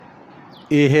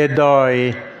ihe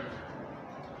dọị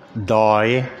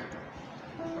dọị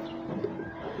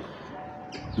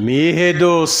ma ihe dị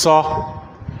ụsọ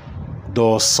dị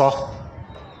ụsọ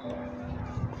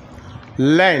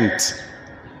length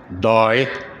dọị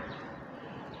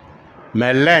ma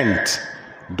length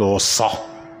dị ụsọ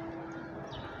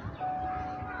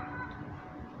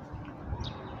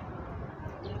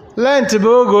length bụ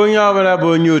oge onye ọbụla bụ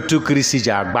onye otu Kristi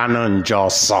ji agbanụ nje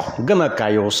ọsọ gịnị ka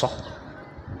ya ụsọ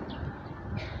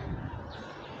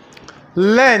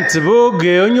length bụ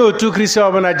oge onye otu Kristi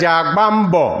ọbụla ji agba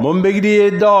mbọ ma megide ihe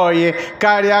dọọyị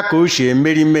karịa ka o si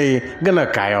emeri mmehie gịnị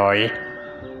ka ya ọyị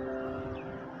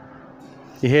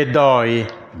ihe dọọyị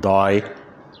dọọyị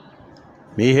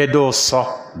ma ihe dị ụsọ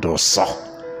dị ụsọ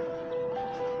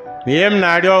ma ihe m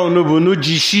na-arịọ unu bụ unu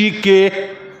jisie ike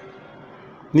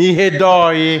n'ihe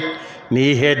dọọyị na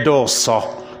ihe dị ụsọ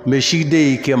mechide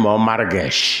ike ma ọ mara gị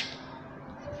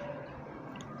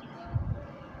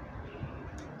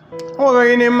ọ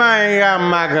nweghị n'ime anyị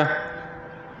ga-ama gị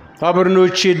ọ bụrụ na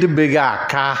ochie dubeghị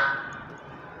aka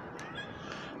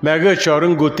ma gị chọrọ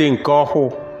ngote nke ọhụụ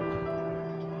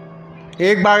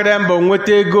ịgbagide mbọ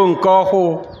nweta ego nke ọhụụ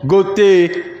gote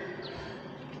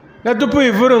na tupu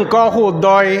ivuru nke ọhụụ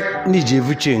dọị n'iji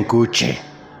evuche nke ochie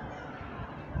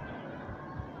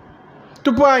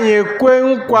tupu anyị ekwe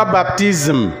nkwa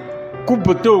baptizim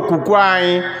kwupụta okwukwe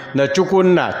anyị na Chukwu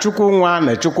Nna, Chukwu Nwa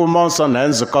na Chukwu Mmụọ Nsọ na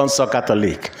nzukọ nsọ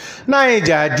Katọlik na anyị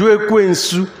ji ajụ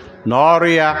ekwensu na ọrụ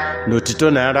ya na otuto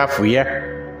na nrafu ya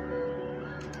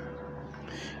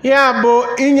ya bụ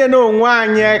inye n'onwe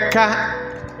anyị aka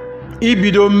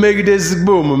ibido mmegide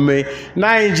ezigbo omume na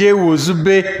anyị ji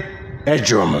ewozube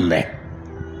ejọ omume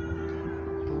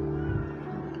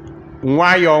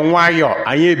nwayọọ nwayọọ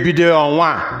anyị ebido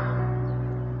ọnwa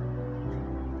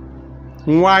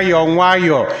nwayọọ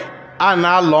nwayọọ a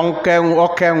na-alọ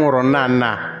oke nwụrụ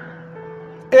na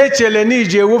echele na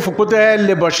iji ewefupụta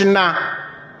elebọchi na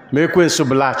ma ekwensu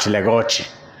bụlachile gị ọchị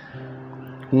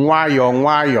nwayọọ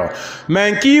nwayọọ ma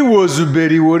nke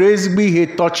iwozuberi were ezigbo ihe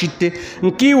tọchite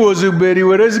nke iwozuberi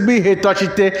were ezigbo ihe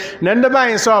tọchite na ndebe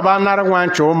anyị nsọ ọba nara nwa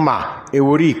ncha ụma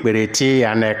ewere ikpere tie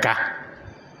ya n'aka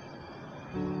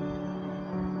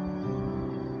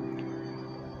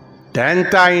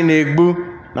tenta anyị na-egbu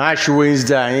na Ash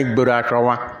Wednesday anyị gboro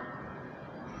achọwa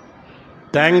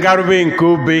te ngarube nke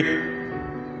obe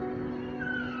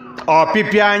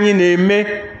ọpịpịa anyị na-eme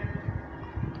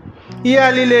ihe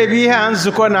alile ebe ihe a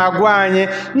nzukọ na-agwa anyị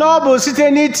na ọ bụ site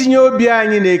n'itinye obi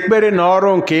anyị n'ekpere na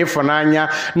ọrụ nke ịfụnanya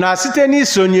na site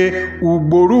n'isonye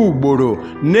ugboro ugboro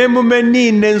n'emume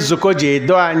niile nzukọ ji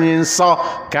edo anyị nsọ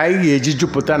ka anyị ga-eji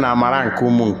jupụta na amara nke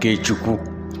ụmụ nke Chukwu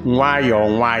nwayọọ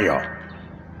nwayọọ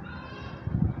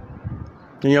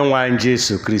onye nwe anyị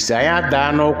Jesu Kristi anyị adaa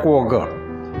n'ụkwụ ụgọ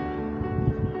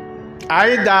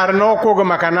anyị dara n'ụkwụ ụgọ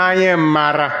maka na anyị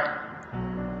mara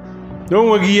na o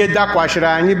nweghị ihe dakwasịrị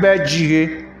anyị bụ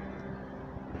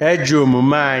eji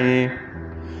omume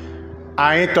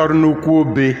anyị tọrọ n'ukwu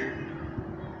obe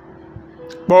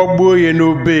kpọgbuo ya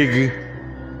n'obe gị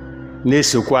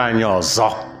na-esokwa anyị ọzọ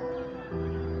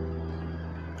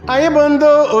anyị bụ ndị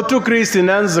otu Kristi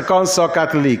na nzukọ nsọ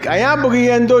Katọlik anyị abụghị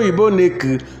ihe ndị oyibo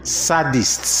na-eku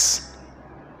sadists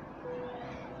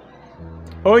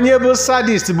onye bụ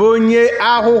sadist bụ onye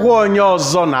ahụhụ onye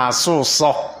ọzọ na-asọ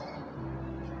ụsọ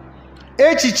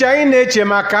echiche anyị na-eche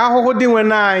maka ahụhụ dị nwe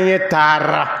na anyị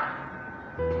tara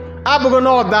abụghị na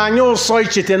ọda anyị ụsọ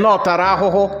ichete na ọtara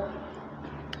ahụhụ.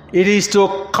 It is to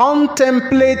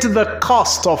contemplate the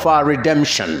cost of our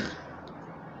redemption.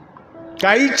 Ka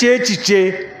anyị chee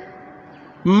echiche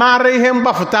mara ihe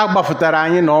mgbafụta gbafụtara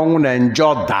anyị na ọnwụ na njọ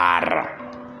dara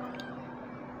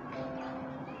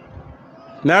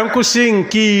na nkwụsị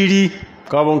nke iri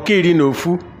ka ọ bụ nke iri na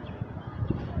ofu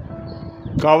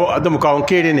ka ọ bụ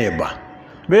nke iri na ịgba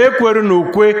ma ekweru na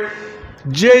ukwe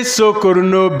Jesu koro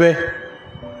n'obe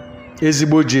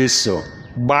ezigbo Jesu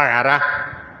gbaghara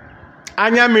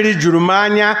anya mmiri juru m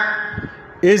anya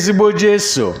ezigbo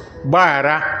Jesu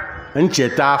gbaghara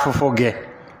ncheta afụfụ gị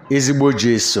ezigbo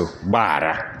Jesu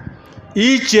gbaghara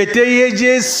icheta ihe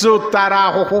Jesu tara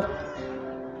ahụhụ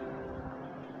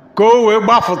ka o wee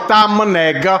gbafụta m na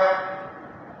ego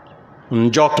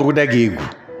njọ tụda gị egwu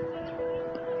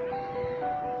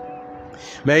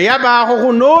ma ya bụ ahụhụ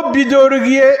na o bidoro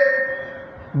gị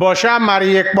bọchị amara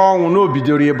ihe kpọ ọnwụ na o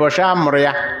bidoro ya bọchị amụrụ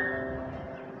ya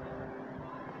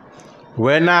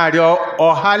wee na-arịọ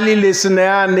ọha niile si na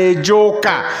ya na-eje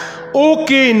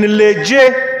ụka inleje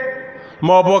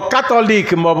maọbụ Katọlik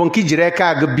maọbụ nke jiri aka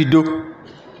agụ bido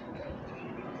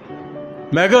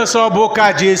megos ọ bụ ụka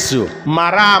Jesu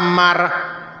mara amara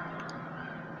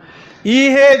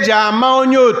ihe eji ama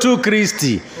onye otu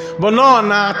Kristi bụ na ọ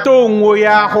na-ata onwe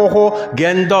ya ahụhụ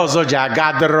gee ndị ọzọ ji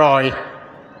agadịrị.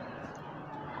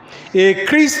 A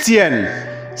Christian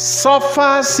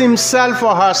suffers himself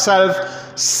or herself,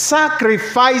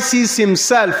 sacrifices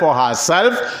himself for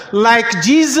herself, like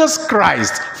Jesus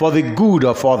Christ, for the good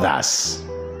of others.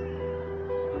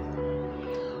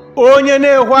 Onye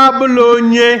na-ehu abụla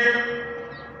onye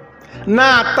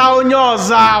na-ata onye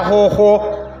ọzọ ahụhụ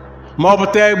ma ọ bụ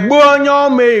ta egbuo onye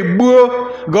ọma egbuo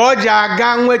ga ọ ji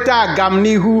aga nweta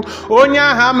agamnihu, onye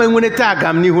ahụ ama enweta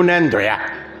agamnihu na ndụ ya.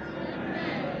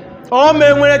 Ọ ma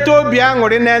enweta obi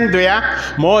aṅụrị na ndụ ya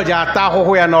ma ọ ji ata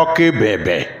ahụhụ ya n'ọkụ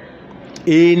ebebe.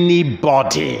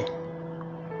 Anybody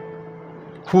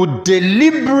who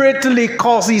deliberately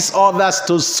causes others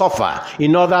to suffer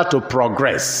in order to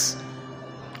progress,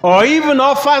 or even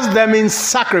offers them in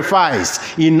sacrifice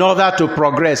in order to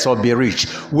progress or be rich,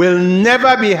 will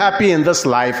never be happy in this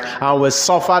life and will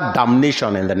suffer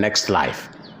damnation in the next life.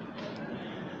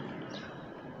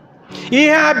 Ihe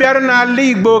a bịara n'ala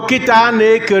Igbo kịta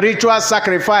na-eke ritual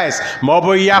sacrifice ma ọ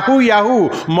bụ yahoo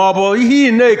ma ọ bụ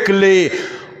ihe na-ekele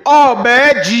ọ bụ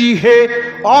eji ihe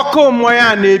ọkụ mmụọ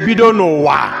ya na-ebido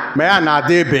n'ụwa ma ya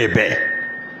na-adị ebebe.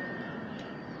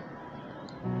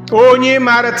 Onye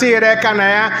marịta ire aka na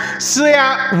ya si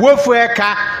ya wefu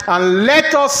aka, and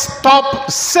let us stop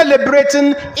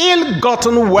celebrating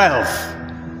ill-gotten wealth.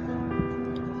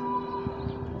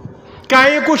 Ka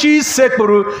anyị kwụsị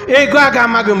isekpuru ego a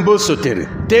ga-amaghị mgbe o sotere.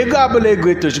 Ta ego abụla ego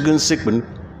etochigo nsekpuru.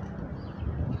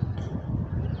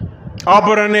 Ọ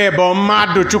bụrụ na ị bụ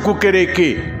mmadụ Chukwu kere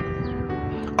eke,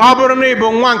 ọ bụrụ na ị bụ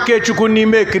nwa nke Chukwu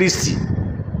n'ime Kristi,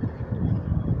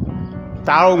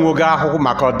 taa onwe gị ahụhụ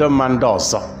maka ọdịmma ndị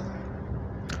ọzọ.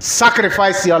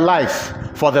 Sacrifice your life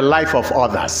for the life of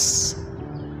others,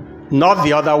 not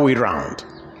the other way round.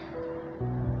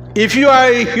 If you are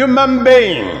a human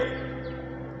being,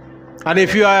 and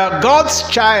if you are God's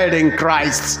child in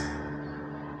Christ,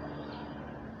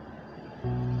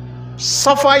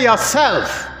 suffer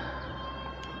yourself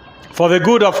for the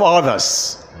good of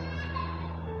others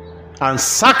and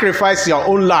sacrifice your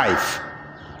own life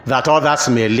that others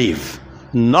may live,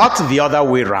 not the other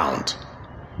way round.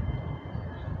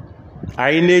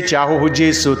 Anyị na-eche ahụhụ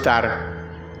Jesu tara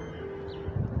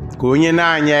ka onye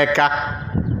na-anya aka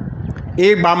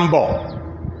ịgba mbọ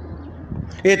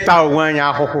ịta onwe anyị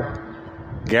ahụhụ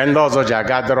gee ndị ọzọ ji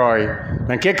aga dịrọị.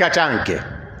 Na nke kacha nke,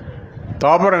 ta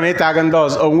ọ bụrụ na ịta ndị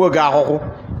ọzọ onwe gị ahụhụ,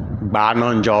 gbaa nọ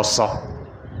njọ ọsọ,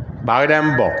 gbagide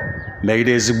mbọ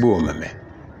megide ezigbo omume.